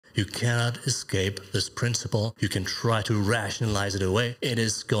You cannot escape this principle. You can try to rationalize it away. It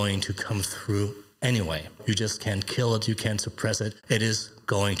is going to come through anyway. You just can't kill it. You can't suppress it. It is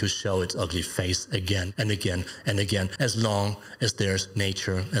going to show its ugly face again and again and again, as long as there's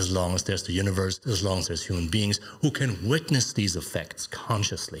nature, as long as there's the universe, as long as there's human beings who can witness these effects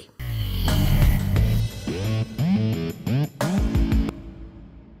consciously.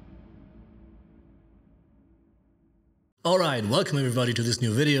 Alright, welcome everybody to this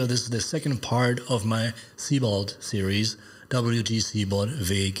new video. This is the second part of my Sebald series, WG Sebald,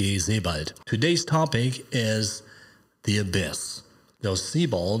 WG Sebald. Today's topic is the abyss. Now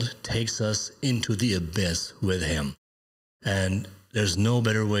Sebald takes us into the abyss with him. And there's no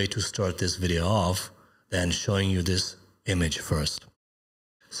better way to start this video off than showing you this image first.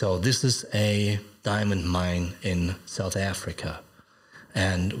 So this is a diamond mine in South Africa.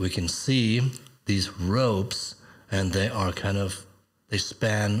 And we can see these ropes, and they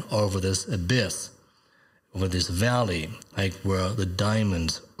span over this abyss, over this valley, like where the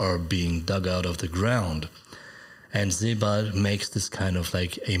diamonds are being dug out of the ground. And Sebald makes this kind of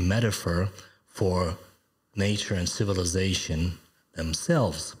like a metaphor for nature and civilization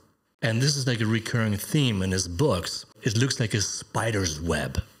themselves. And this is like a recurring theme in his books. It looks like a spider's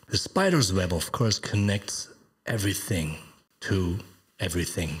web. The spider's web, of course, connects everything to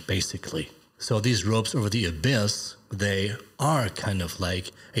everything, basically. So these ropes over the abyss, they are kind of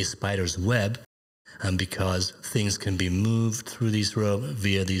like a spider's web, and because things can be moved through these ropes,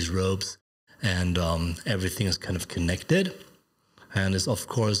 via these ropes, and everything is kind of connected. And it's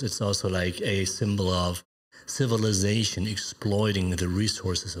also like a symbol of civilization exploiting the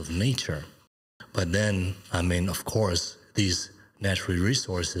resources of nature. But then, of course, these natural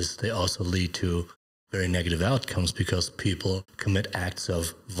resources, they also lead to very negative outcomes because people commit acts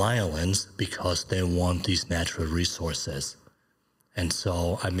of violence because they want these natural resources. And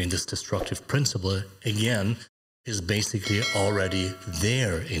so, this destructive principle, again, is basically already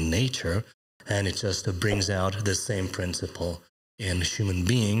there in nature, and it just brings out the same principle in human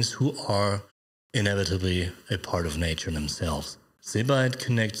beings who are inevitably a part of nature themselves. Sebald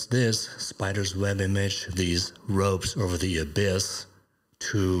connects this spider's web image, these ropes over the abyss,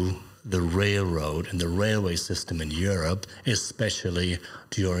 to the railroad and the railway system in Europe, especially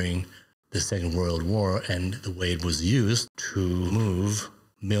during the Second World War and the way it was used to move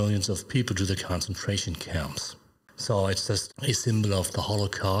millions of people to the concentration camps. So it's just a symbol of the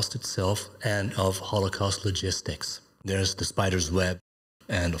Holocaust itself and of Holocaust logistics. There's the spider's web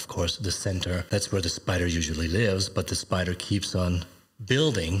and, of course, the center. That's where the spider usually lives, but the spider keeps on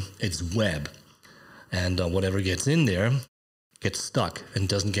building its web. And whatever gets in there gets stuck and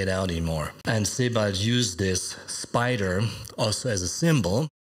doesn't get out anymore. And Sebald used this spider also as a symbol.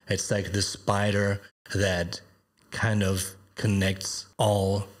 It's like the spider that kind of connects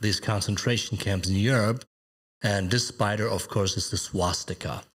all these concentration camps in Europe. And this spider, of course, is the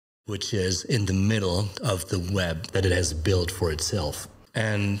swastika, which is in the middle of the web that it has built for itself.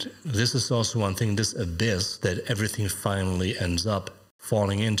 And this is also one thing, this abyss that everything finally ends up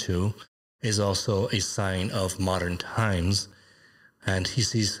falling into is also a sign of modern times. And he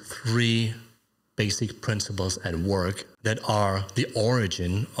sees three basic principles at work that are the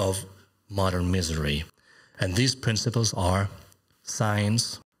origin of modern misery. And these principles are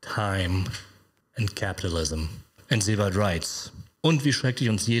science, time, and capitalism. And Sebald writes, und wie schrecklich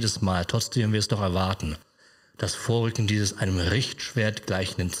uns jedes Mal, trotzdem wir es doch erwarten, das Vorrücken dieses einem Richtschwert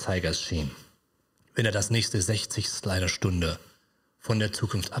gleichenden Zeigers schien, wenn das nächste 60. einer Stunde von der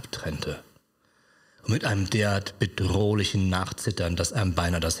Zukunft abtrennte. Und mit einem derart bedrohlichen Nachzittern, das einem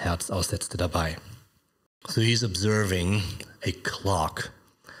beinahe das Herz aussetzte dabei. So he's observing a clock,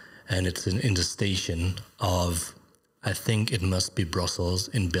 and it's in the station of, I think it must be Brussels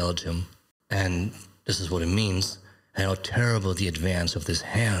in Belgium. And this is what it means, and how terrible the advance of this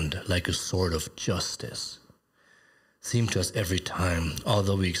hand, like a sword of justice, seemed to us every time,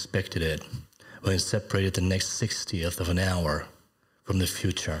 although we expected it, when it separated the next 60th of an hour from the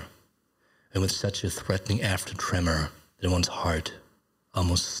future. And with such a threatening after tremor that one's heart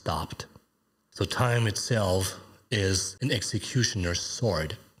almost stopped. So time itself is an executioner's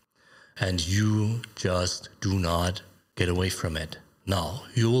sword, and you just do not get away from it. No,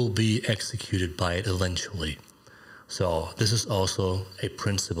 you will be executed by it eventually. So this is also a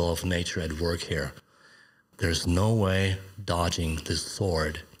principle of nature at work here. There's no way dodging this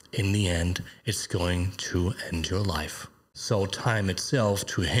sword. In the end, it's going to end your life. So time itself,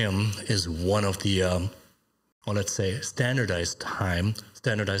 to him, is one of the, let's say, standardized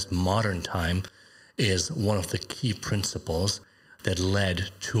modern time is one of the key principles that led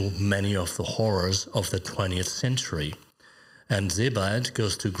to many of the horrors of the 20th century. And Sebald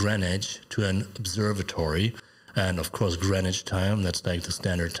goes to Greenwich to an observatory. And of course, Greenwich time, that's like the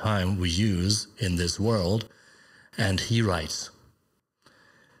standard time we use in this world. And he writes,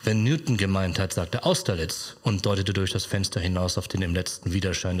 wenn Newton gemeint hat, sagte Austerlitz und deutete durch das Fenster hinaus auf den im letzten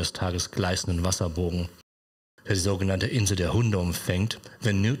Widerschein des Tages gleißenden Wasserbogen, der die sogenannte Insel der Hunde umfängt,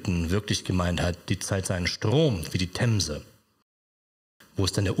 wenn Newton wirklich gemeint hat, die Zeit sei ein Strom wie die Themse. Wo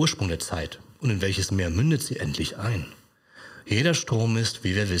ist denn der Ursprung der Zeit und in welches Meer mündet sie endlich ein? Jeder Strom ist,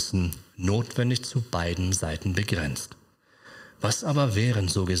 wie wir wissen, notwendig zu beiden Seiten begrenzt. Was aber wären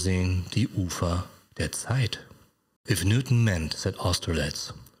so gesehen die Ufer der Zeit? If Newton meant, said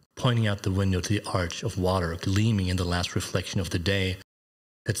Austerlitz, pointing out the window to the arch of water gleaming in the last reflection of the day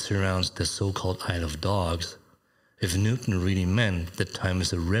that surrounds the so-called Isle of Dogs, if Newton really meant that time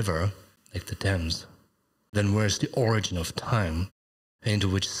is a river, like the Thames, then where's the origin of time, and into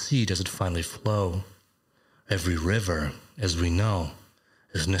which sea does it finally flow? Every river, as we know,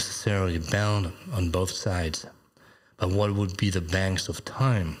 is necessarily bound on both sides. But what would be the banks of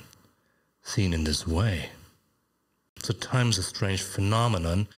time, seen in this way? So time is a strange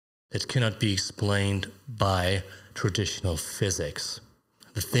phenomenon that cannot be explained by traditional physics.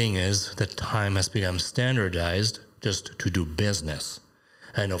 The thing is that time has become standardized just to do business.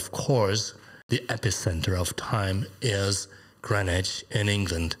 And of course, the epicenter of time is Greenwich in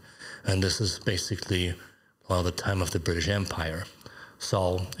England. And this is basically, well, the time of the British Empire.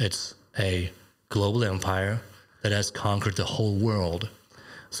 So it's a global empire that has conquered the whole world.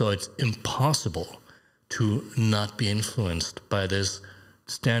 So it's impossible to not be influenced by this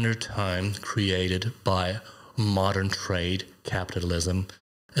standard time created by modern trade, capitalism,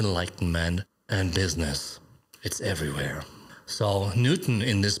 enlightenment, and business. It's everywhere. So Newton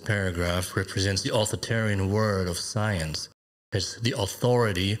in this paragraph represents the authoritarian word of science. It's the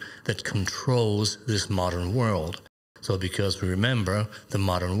authority that controls this modern world. So because we remember, the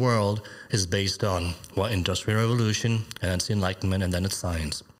modern world is based on, well, Industrial Revolution, and it's the Enlightenment, and then it's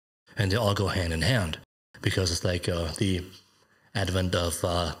science. And they all go hand in hand. Because it's like the advent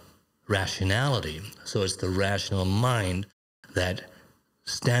of rationality. So it's the rational mind that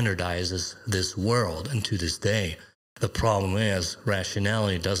standardizes this world. And to this day, the problem is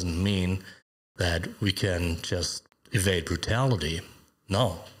rationality doesn't mean that we can just evade brutality.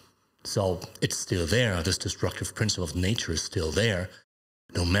 No. So it's still there. This destructive principle of nature is still there,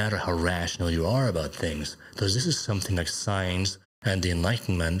 no matter how rational you are about things. Because this is something like science and the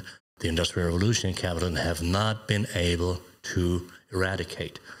Enlightenment, the Industrial Revolution and capitalism have not been able to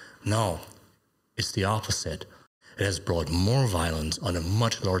eradicate. No, it's the opposite. It has brought more violence on a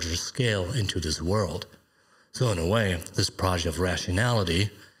much larger scale into this world. So in a way, this project of rationality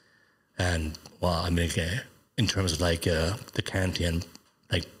and, well, I mean, in terms of like the Kantian,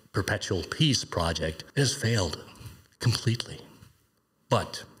 like perpetual peace project, it has failed completely.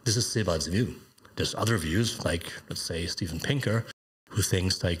 But this is Sebald's view. There's other views, like, let's say, Steven Pinker, who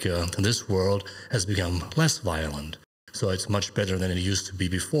thinks like this world has become less violent. So it's much better than it used to be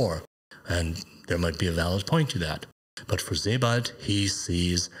before. And there might be a valid point to that. But for Sebald, he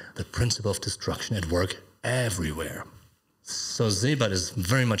sees the principle of destruction at work everywhere. So Sebald is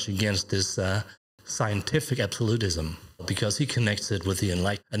very much against this scientific absolutism because he connects it with the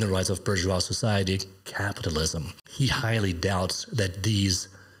Enlightenment and the rise of bourgeois society, capitalism. He highly doubts that these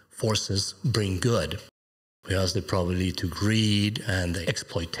forces bring good, because they probably lead to greed and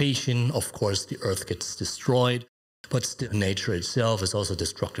exploitation. Of course, the earth gets destroyed, but still nature itself is also a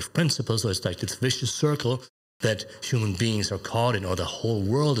destructive principle. So it's like this vicious circle that human beings are caught in, or the whole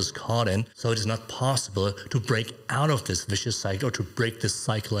world is caught in. So it is not possible to break out of this vicious cycle or to break this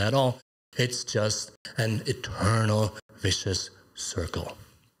cycle at all. It's just an eternal vicious circle.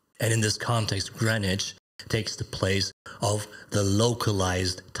 And in this context, Greenwich takes the place of the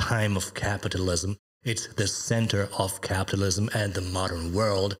localized time of capitalism. It's the center of capitalism and the modern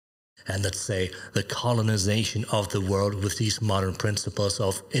world. And let's say the colonization of the world with these modern principles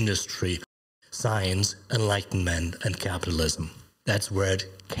of industry, science, enlightenment, and capitalism. That's where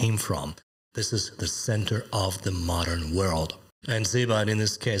it came from. This is the center of the modern world. And Sebald, in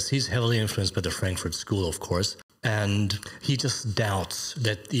this case, he's heavily influenced by the Frankfurt School, of course. And he just doubts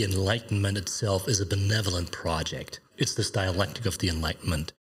that the Enlightenment itself is a benevolent project. It's this dialectic of the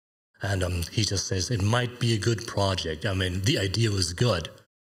Enlightenment. And he just says it might be a good project. I mean, the idea was good.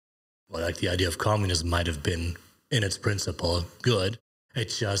 Well, like the idea of communism might have been, in its principle, good. It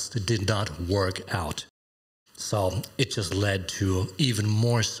just did not work out. So it just led to even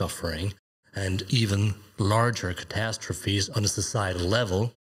more suffering and even larger catastrophes on a societal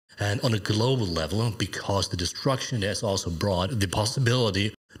level and on a global level, because the destruction has also brought the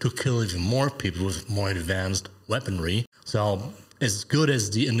possibility to kill even more people with more advanced weaponry. So as good as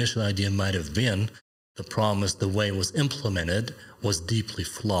the initial idea might have been, the problem is the way it was implemented was deeply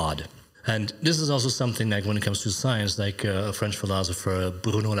flawed. And this is also something like when it comes to science, like a French philosopher,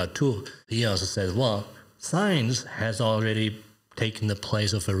 Bruno Latour, he also says, well, science has already taken the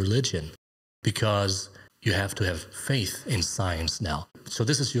place of a religion because you have to have faith in science now. So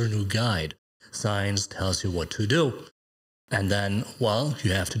this is your new guide. Science tells you what to do. And then, well,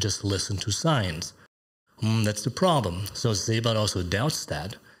 you have to just listen to science. That's the problem. So Sebald also doubts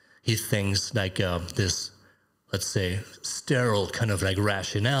that. He thinks like this, let's say, sterile kind of like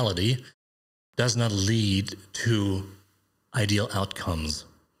rationality does not lead to ideal outcomes.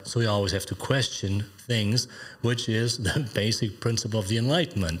 So you always have to question things, which is the basic principle of the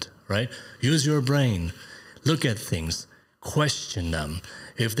Enlightenment, right? Use your brain, look at things, question them.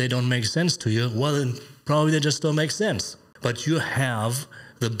 If they don't make sense to you, well, then probably they just don't make sense. But you have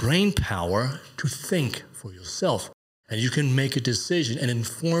the brain power to think for yourself. And you can make a decision, an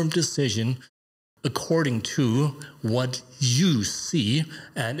informed decision, according to what you see.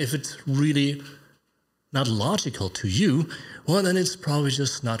 And if it's really not logical to you, well, then it's probably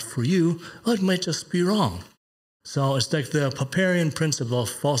just not for you, or it might just be wrong. So it's like the Popperian principle of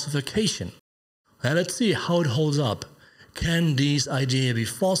falsification. Now let's see how it holds up. Can these ideas be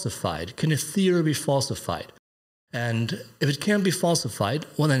falsified? Can a theory be falsified? And if it can't be falsified,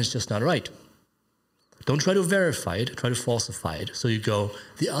 well, then it's just not right. Don't try to verify it, try to falsify it. So you go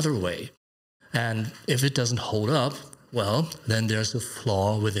the other way. And if it doesn't hold up, well, then there's a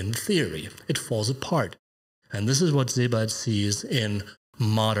flaw within theory. It falls apart. And this is what Sebald sees in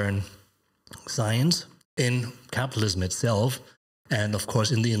modern science, in capitalism itself, and of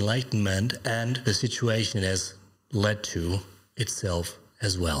course in the Enlightenment and the situation it has led to itself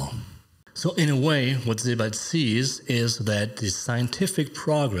as well. So in a way, what Sebald sees is that the scientific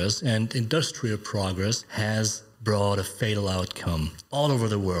progress and industrial progress has brought a fatal outcome all over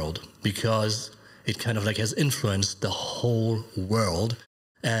the world because it kind of like has influenced the whole world,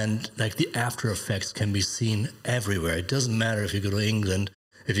 and like the after effects can be seen everywhere. It doesn't matter if you go to England,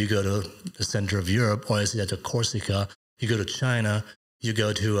 if you go to the center of Europe, or is it to Corsica, you go to China, you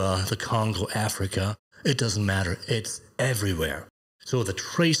go to the Congo, Africa, it doesn't matter. It's everywhere. So the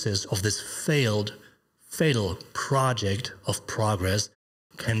traces of this fatal project of progress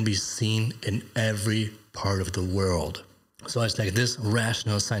can be seen in every part of the world. So it's like this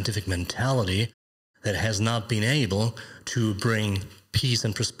rational scientific mentality that has not been able to bring peace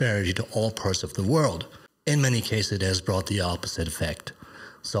and prosperity to all parts of the world. In many cases, it has brought the opposite effect.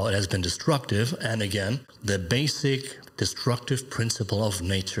 So it has been destructive, and again, the basic destructive principle of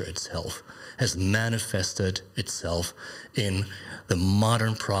nature itself has manifested itself in the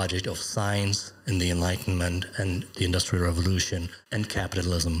modern project of science and the Enlightenment and the Industrial Revolution and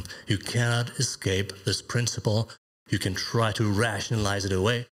capitalism. You cannot escape this principle. You can try to rationalize it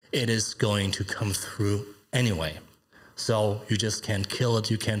away. It is going to come through anyway. So you just can't kill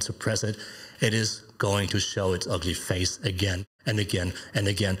it. You can't suppress it. It is going to show its ugly face again and again and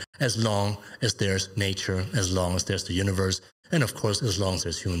again, as long as there's nature, as long as there's the universe, and of course, as long as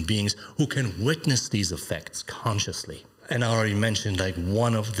there's human beings who can witness these effects consciously. And I already mentioned like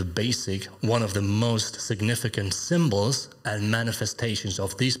one of the most significant symbols and manifestations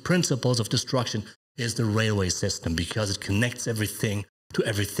of these principles of destruction is the railway system, because it connects everything to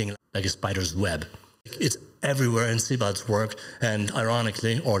everything like a spider's web. It's everywhere in Sebald's work, and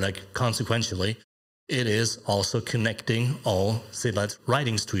ironically, or like consequentially, it is also connecting all Sebald's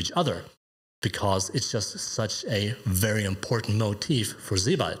writings to each other, because it's just such a very important motif for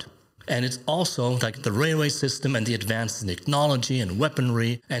Sebald. And it's also like the railway system and the advances in technology and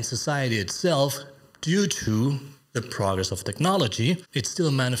weaponry and society itself, due to the progress of technology, it's still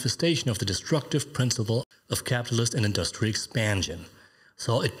a manifestation of the destructive principle of capitalist and industrial expansion.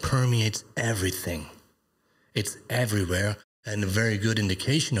 So it permeates everything. It's everywhere. And a very good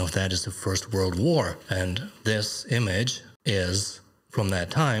indication of that is the First World War. And this image is from that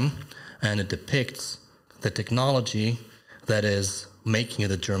time, and it depicts the technology that is making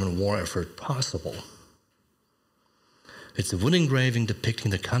the German war effort possible. It's a wood engraving depicting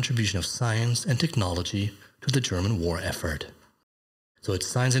the contribution of science and technology to the German war effort. So it's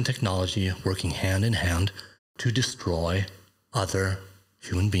science and technology working hand in hand to destroy other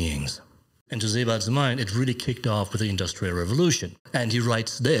human beings. And to Sebald's mind, it really kicked off with the Industrial Revolution. And he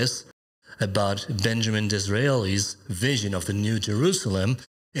writes this about Benjamin Disraeli's vision of the New Jerusalem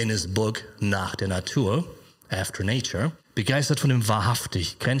in his book Nach der Natur, After Nature. Begeistert von dem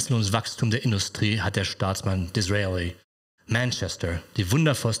wahrhaftig grenzenlosen Wachstum der Industrie hat der Staatsmann Disraeli Manchester, die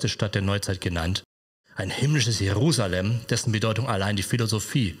wundervollste Stadt der Neuzeit, genannt, ein himmlisches Jerusalem, dessen Bedeutung allein die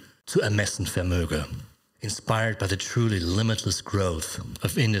Philosophie zu ermessen vermöge. Inspired by the truly limitless growth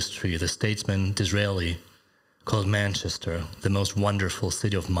of industry, the statesman Disraeli called Manchester the most wonderful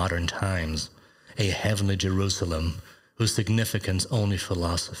city of modern times, a heavenly Jerusalem whose significance only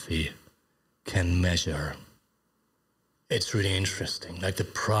philosophy can measure. It's really interesting, like the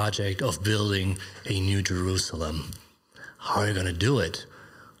project of building a new Jerusalem. How are you going to do it?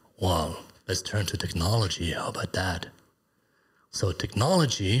 Well, let's turn to technology. How about that? So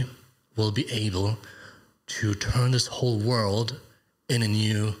technology will be able to turn this whole world in a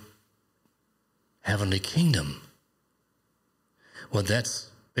new heavenly kingdom. Well, that's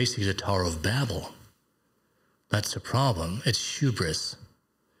basically the Tower of Babel. That's the problem. It's hubris.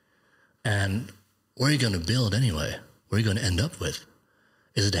 And where are you going to build anyway? Where are you going to end up with?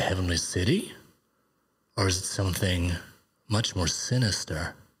 Is it a heavenly city? Or is it something much more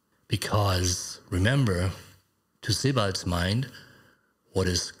sinister? Because remember, to Sebald's mind, what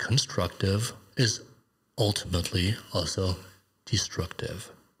is constructive is ultimately also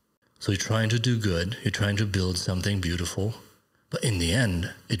destructive. So you're trying to do good, you're trying to build something beautiful, but in the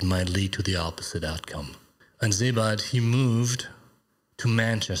end, it might lead to the opposite outcome. And Sebald, he moved to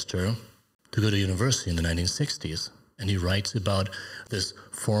Manchester to go to university in the 1960s. And he writes about this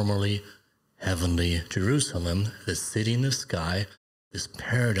formerly heavenly Jerusalem, this city in the sky, this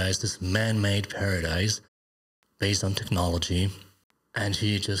paradise, this man-made paradise based on technology. And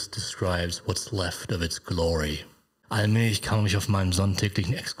he just describes what's left of its glory. Allmählich kam ich auf meinen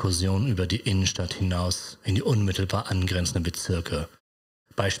sonntäglichen Exkursionen über die Innenstadt hinaus in die unmittelbar angrenzenden Bezirke.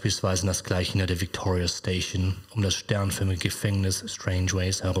 Beispielsweise in das gleich hinter der Victoria Station um das sternförmige Gefängnis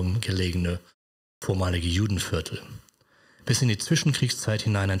Strangeways herum gelegene vormalige Judenviertel. Bis in die Zwischenkriegszeit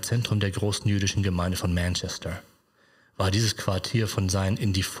hinein ein Zentrum der großen jüdischen Gemeinde von Manchester. War dieses Quartier von seinen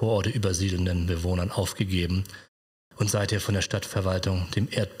in die Vororte übersiedelnden Bewohnern aufgegeben und seither von der Stadtverwaltung dem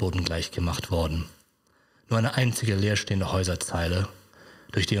Erdboden gleichgemacht worden. Nur eine einzige leerstehende Häuserzeile,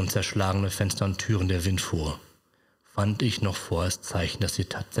 durch deren zerschlagene Fenster und Türen der Wind fuhr, fand ich noch vor als Zeichen, dass hier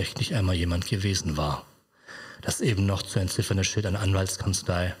tatsächlich einmal jemand gewesen war. Das eben noch zu entziffernde Schild einer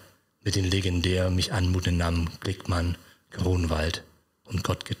Anwaltskanzlei mit den legendär mich anmutenden Namen Glickmann, Grunwald und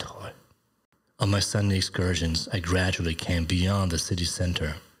Gottgetreu. On my Sunday excursions, I gradually came beyond the city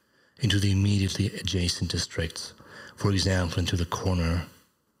center, into the immediately adjacent districts, for example into the corner,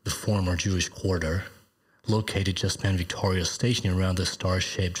 the former Jewish quarter, located just behind Victoria Station around the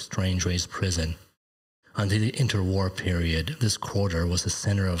star-shaped Strangeways prison. Until the interwar period, this quarter was the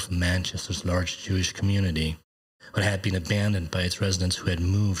center of Manchester's large Jewish community, but had been abandoned by its residents who had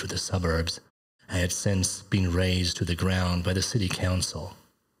moved to the suburbs and had since been razed to the ground by the city council.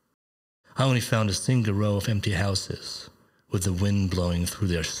 I only found a single row of empty houses, with the wind blowing through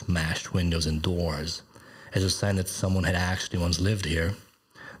their smashed windows and doors, as a sign that someone had actually once lived here,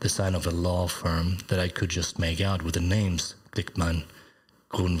 the sign of a law firm that I could just make out with the names Glickmann,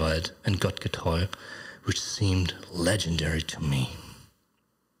 Grunwald, and Gottgetreu, which seemed legendary to me.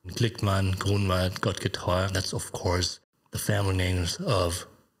 Glickmann, Grunwald, Gottgetreu, that's of course the family names of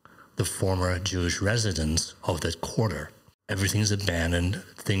the former Jewish residents of that quarter. Everything is abandoned,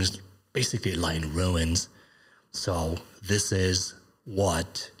 things basically lie in ruins. So this is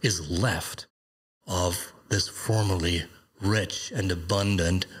what is left of this formerly rich and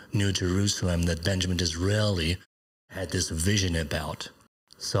abundant New Jerusalem that Benjamin Disraeli had this vision about.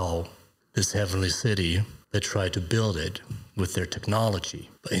 So this heavenly city, they tried to build it with their technology.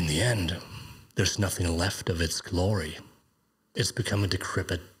 But in the end, there's nothing left of its glory. It's become a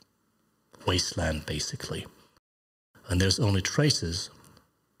decrepit wasteland, basically. And there's only traces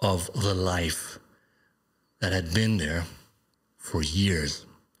of the life that had been there for years,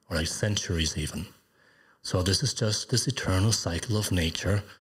 or like centuries even. So this is just this eternal cycle of nature.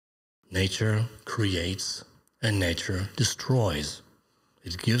 Nature creates and nature destroys.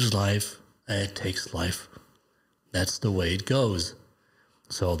 It gives life and it takes life. That's the way it goes.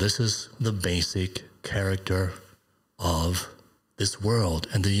 So this is the basic character of this world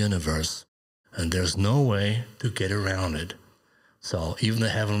and the universe. And there's no way to get around it. So even the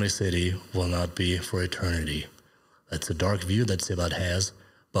heavenly city will not be for eternity. That's a dark view that Sebald has,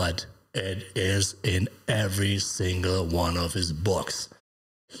 but it is in every single one of his books.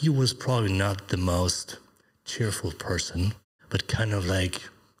 He was probably not the most cheerful person, but kind of like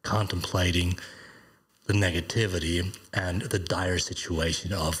contemplating the negativity and the dire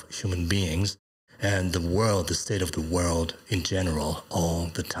situation of human beings and the world, the state of the world in general, all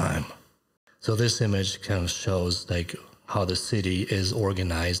the time. So this image kind of shows like how the city is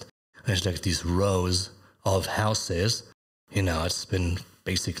organized. There's like these rows of houses. You know, it's been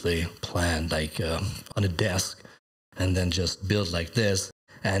basically planned like on a desk and then just built like this.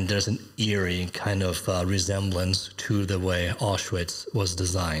 And there's an eerie kind of resemblance to the way Auschwitz was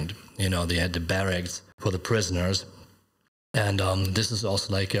designed. You know, they had the barracks for the prisoners. And this is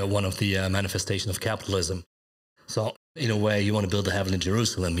also like one of the manifestations of capitalism. So in a way, you want to build a heavenly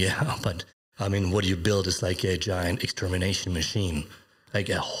Jerusalem, yeah, but I mean, what you build is like a giant extermination machine, like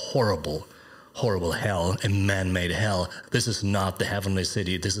a horrible, horrible hell, a man-made hell. This is not the heavenly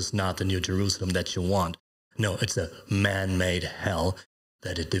city. This is not the new Jerusalem that you want. No, it's a man-made hell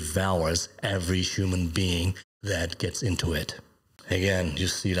that it devours every human being that gets into it. Again, you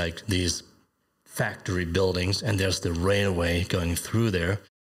see like these factory buildings, and there's the railway going through there.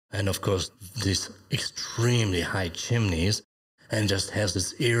 And of course, these extremely high chimneys, and just has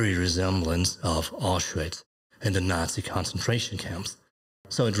this eerie resemblance of Auschwitz and the Nazi concentration camps.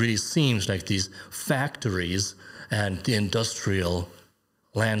 So it really seems like these factories and the industrial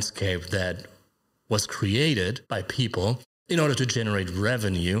landscape that was created by people in order to generate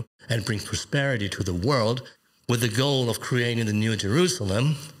revenue and bring prosperity to the world with the goal of creating the new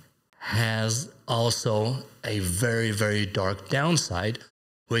Jerusalem has also a very, very dark downside,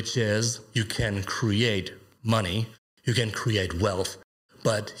 which is you can create money, you can create wealth,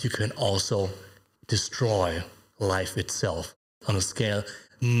 but you can also destroy life itself on a scale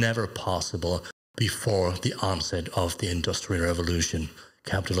never possible before the onset of the Industrial Revolution,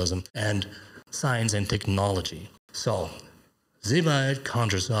 capitalism, and science and technology. So Sebald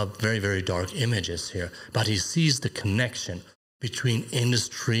conjures up very, very dark images here, but he sees the connection between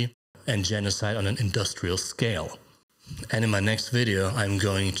industry and genocide on an industrial scale. And in my next video, I'm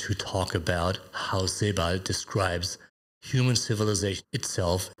going to talk about how Sebald describes human civilization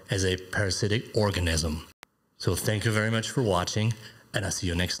itself as a parasitic organism. So thank you very much for watching, and I'll see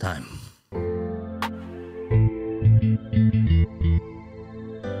you next time.